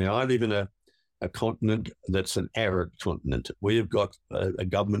weather. Now, I live in a continent that's an arid continent. We have got a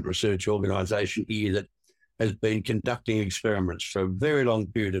government research organisation here that has been conducting experiments for a very long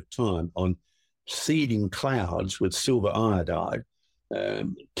period of time on seeding clouds with silver iodide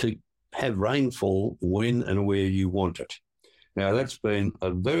to have rainfall when and where you want it. Now, that's been a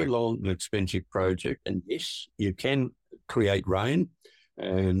very long and expensive project. And yes, you can create rain.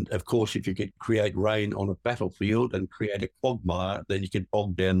 And of course, if you could create rain on a battlefield and create a quagmire, then you can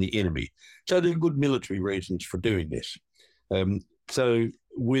bog down the enemy. So there are good military reasons for doing this. So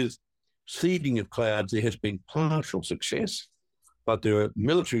with seeding of clouds, there has been partial success, but there are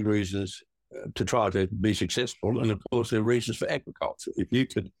military reasons to try to be successful. And of course, there are reasons for agriculture. If you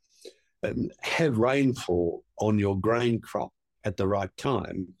could have rainfall on your grain crop at the right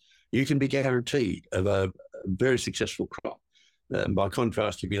time, you can be guaranteed of a very successful crop. By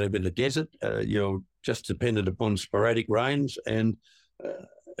contrast, if you live in the desert, you're just dependent upon sporadic rains, and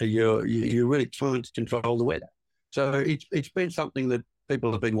you're really trying to control the weather. So it's been something that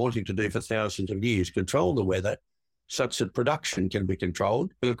people have been wanting to do for thousands of years, control the weather such that production can be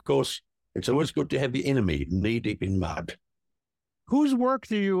controlled. But of course, it's always good to have the enemy knee-deep in mud. Whose work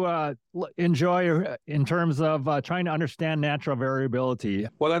do you enjoy in terms of trying to understand natural variability?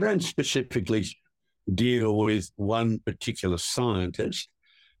 Well, I don't specifically deal with one particular scientist.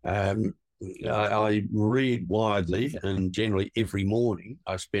 I read widely, and generally every morning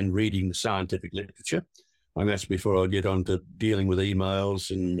I spend reading the scientific literature. And that's before I get on to dealing with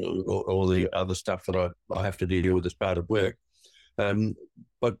emails and all the other stuff that I have to deal with as part of work.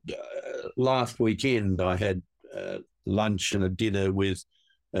 But last weekend I had lunch and a dinner with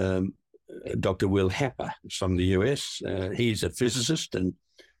Dr. Will Happer from the US. He's a physicist, and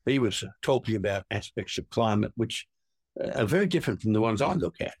he was talking about aspects of climate which are very different from the ones I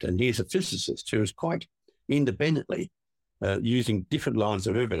look at. And he's a physicist who is quite independently, using different lines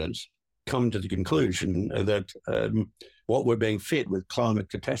of evidence, come to the conclusion that what we're being fed with climate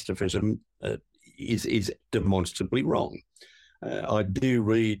catastrophism is demonstrably wrong. I do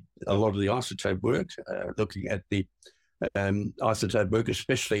read a lot of the isotope work, looking at the isotope work,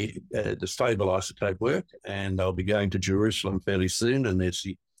 especially the stable isotope work, and I'll be going to Jerusalem fairly soon, and there's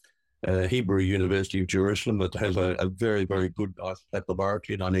the Hebrew University of Jerusalem that has a very, very good isotope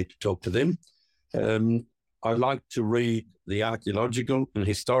laboratory, and I need to talk to them. I like to read the archaeological and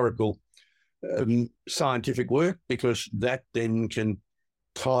historical scientific work, because that then can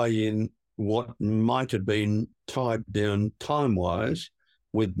tie in what might have been tied down time-wise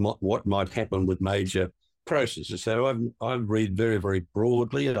with what might happen with major processes. So I read very, very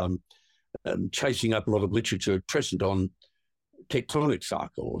broadly, and I'm chasing up a lot of literature at present on tectonic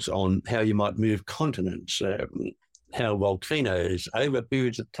cycles, on how you might move continents, how volcanoes over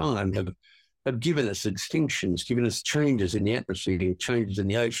periods of time have given us extinctions, given us changes in the atmosphere, changes in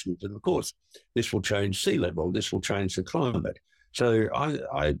the oceans. And of course, this will change sea level, this will change the climate. So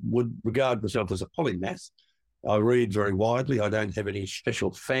I would regard myself as a polymath. I read very widely. I don't have any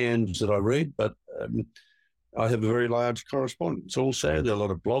special fans that I read, but I have a very large correspondence. Also, there are a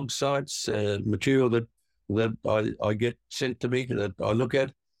lot of blog sites, material that I get sent to me that I look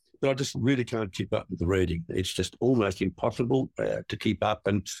at, but I just really can't keep up with the reading. It's just almost impossible to keep up,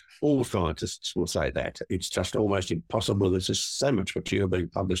 and all scientists will say that. It's just almost impossible. There's just so much material being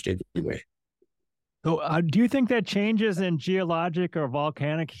published everywhere. So, do you think that changes in geologic or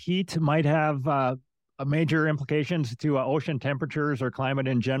volcanic heat might have major implications to ocean temperatures or climate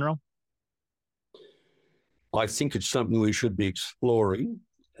in general? I think it's something we should be exploring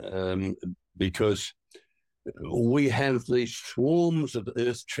because we have these swarms of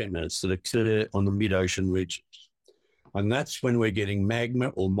earth tremors that occur on the mid-ocean regions. And that's when we're getting magma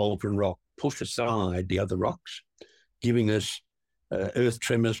or molten rock push aside the other rocks, giving us earth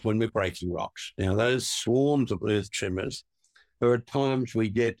tremors when we're breaking rocks. Now, those swarms of earth tremors are at times we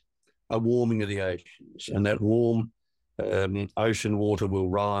get a warming of the oceans, and that warm ocean water will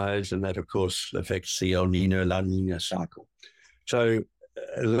rise, and that, of course, affects the El Nino, La Nina cycle. So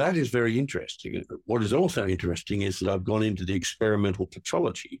that is very interesting. What is also interesting is that I've gone into the experimental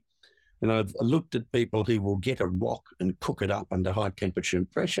petrology, and I've looked at people who will get a rock and cook it up under high temperature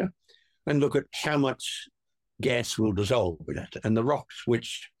and pressure and look at how much gas will dissolve in it. And the rocks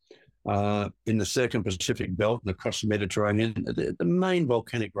which in the Circum-Pacific Belt and across the Mediterranean, the main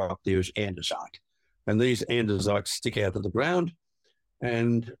volcanic rock there is andesite. And these andesites stick out of the ground,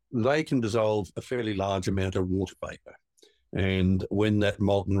 and they can dissolve a fairly large amount of water vapor. And when that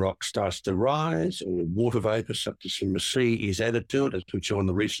molten rock starts to rise, or water vapor such as from the sea is added to it, as we saw in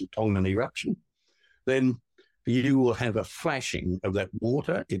the recent Tongan eruption, then you will have a flashing of that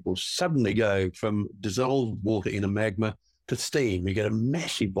water. It will suddenly go from dissolved water in a magma to steam. You get a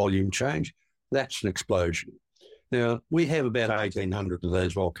massive volume change. That's an explosion. Now, we have about 1,800 of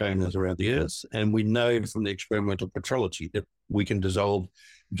those volcanoes around the Earth, and we know from the experimental petrology that we can dissolve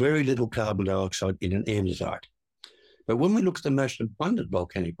very little carbon dioxide in an andesite. But when we look at the most abundant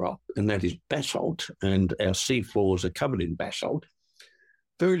volcanic rock, and that is basalt, and our sea floors are covered in basalt,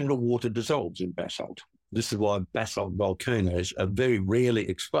 very little water dissolves in basalt. This is why basalt volcanoes are very rarely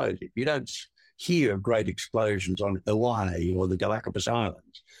explosive. You don't hear of great explosions on Hawaii or the Galapagos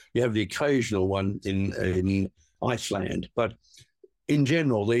Islands. You have the occasional one in Iceland, but in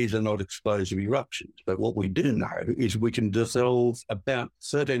general, these are not explosive eruptions. But what we do know is we can dissolve about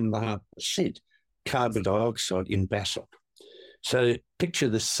 13.5% carbon dioxide in basalt. So picture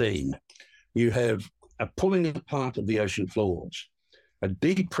the scene. You have a pulling apart of the ocean floors, a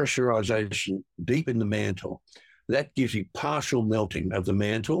depressurization deep in the mantle. That gives you partial melting of the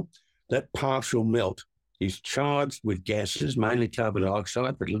mantle. That partial melt is charged with gases, mainly carbon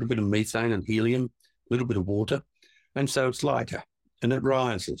dioxide, but a little bit of methane and helium, a little bit of water. And so it's lighter, and it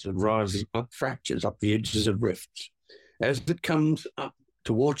rises. It rises up, fractures up the edges of rifts. As it comes up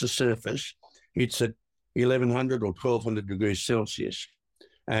towards the surface, it's at 1,100 or 1,200 degrees Celsius,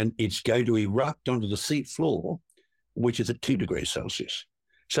 and it's going to erupt onto the sea floor, which is at 2 degrees Celsius.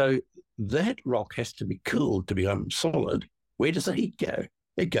 So that rock has to be cooled to become solid. Where does the heat go?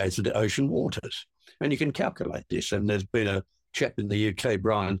 It goes to the ocean waters. And you can calculate this. And there's been a chap in the UK,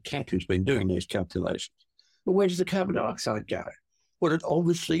 Brian Catt, who's been doing these calculations. But where does the carbon dioxide go? Well, it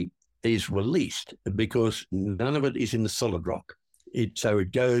obviously is released because none of it is in the solid rock. So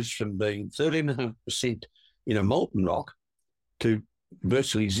it goes from being 13.5% in a molten rock to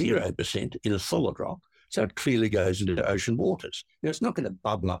virtually 0% in a solid rock. So it clearly goes into the ocean waters. Now, it's not going to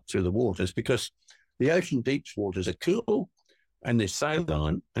bubble up through the waters because the ocean deep's waters are cool and they're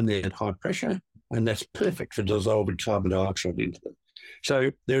saline and they're at high pressure, and that's perfect for dissolving carbon dioxide into them.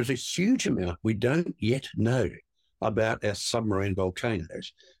 So there's a huge amount we don't yet know about our submarine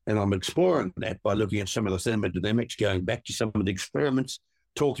volcanoes. And I'm exploring that by looking at some of the thermodynamics, going back to some of the experiments,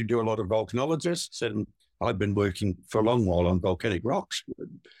 talking to a lot of volcanologists. And I've been working for a long while on volcanic rocks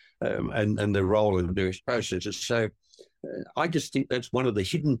and their role in various processes. So I just think that's one of the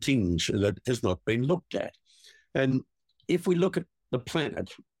hidden things that has not been looked at. And if we look at the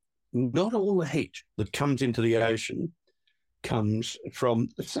planet, not all the heat that comes into the ocean comes from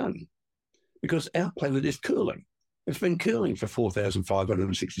the sun, because our planet is cooling. It's been cooling for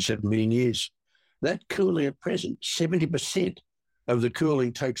 4,567 million years. That cooling at present, 70% of the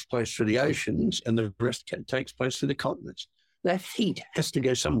cooling takes place through the oceans and the rest takes place through the continents. That heat has to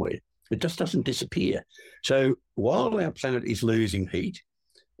go somewhere. It just doesn't disappear. So while our planet is losing heat,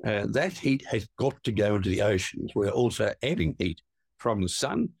 that heat has got to go into the oceans. We're also adding heat from the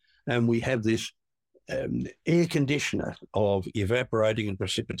sun, and we have this air conditioner of evaporating and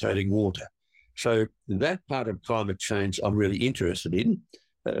precipitating water. So that part of climate change I'm really interested in.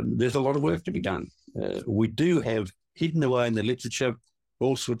 There's a lot of work to be done. We do have hidden away in the literature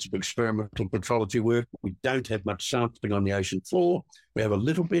all sorts of experimental petrology work. We don't have much sampling on the ocean floor. We have a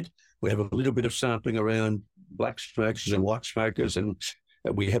little bit. We have a little bit of sampling around black smokers and white smokers, and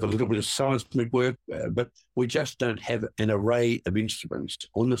we have a little bit of seismic work, but we just don't have an array of instruments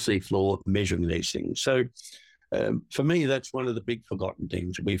on the seafloor measuring these things. So for me, that's one of the big forgotten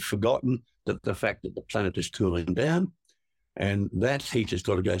things. We've forgotten that the fact that the planet is cooling down, and that heat has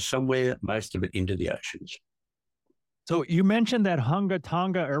got to go somewhere, most of it into the oceans. So you mentioned that Hunga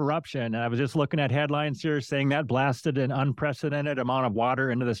Tonga eruption, and I was just looking at headlines here saying that blasted an unprecedented amount of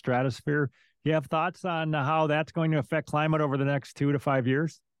water into the stratosphere. Do you have thoughts on how that's going to affect climate over the next 2 to 5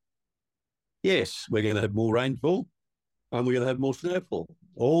 years? Yes, we're going to have more rainfall and we're going to have more snowfall.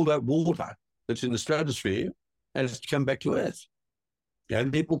 All that water that's in the stratosphere has to come back to Earth.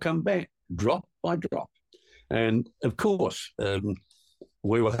 And it will come back drop by drop. And of course,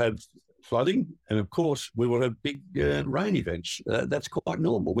 we will have flooding, and of course, we will have big rain events. That's quite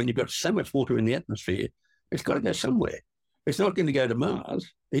normal. When you've got so much water in the atmosphere, it's got to go somewhere. It's not going to go to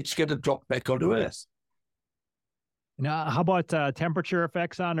Mars. It's going to drop back onto Earth. Now, how about temperature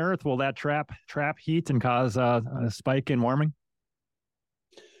effects on Earth? Will that trap heat and cause a spike in warming?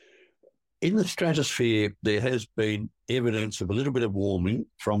 In the stratosphere, there has been evidence of a little bit of warming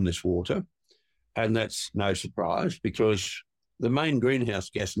from this water, and that's no surprise because the main greenhouse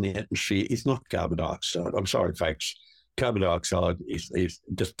gas in the atmosphere is not carbon dioxide. I'm sorry, folks. Carbon dioxide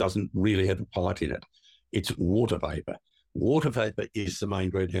just doesn't really have a part in it. It's water vapor. Water vapor is the main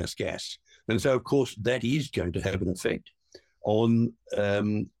greenhouse gas. And so, of course, that is going to have an effect on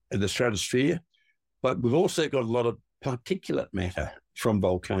the stratosphere. But we've also got a lot of particulate matter from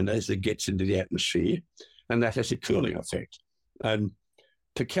volcanoes that gets into the atmosphere, and that has a cooling effect. And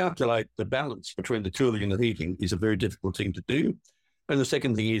to calculate the balance between the cooling and the heating is a very difficult thing to do. And the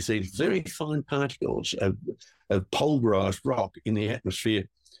second thing is these very fine particles of pulverized rock in the atmosphere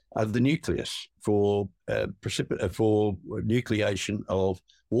of the nucleus for nucleation of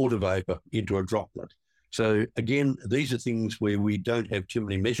water vapor into a droplet. So again, these are things where we don't have too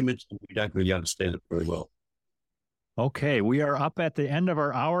many measurements and we don't really understand it very well. Okay, we are up at the end of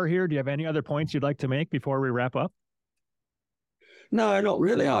our hour here. Do you have any other points you'd like to make before we wrap up? No, not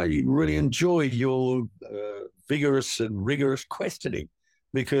really. I really enjoyed your vigorous and rigorous questioning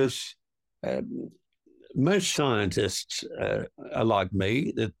because most scientists are like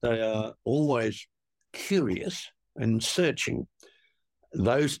me, that they are always curious and searching.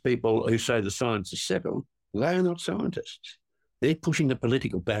 Those people who say the science is settled, they are not scientists. They're pushing the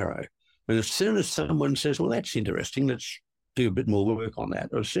political barrow. And as soon as someone says, well, that's interesting, let's do a bit more work on that,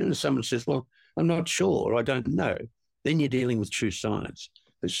 or as soon as someone says, well, I'm not sure, or I don't know, then you're dealing with true science.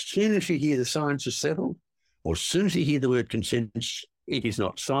 As soon as you hear the science is settled, or as soon as you hear the word consensus, it is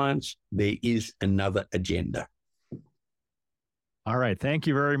not science. There is another agenda. All right. Thank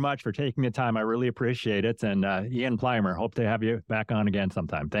you very much for taking the time. I really appreciate it. And Ian Plimer, hope to have you back on again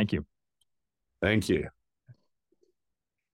sometime. Thank you. Thank you.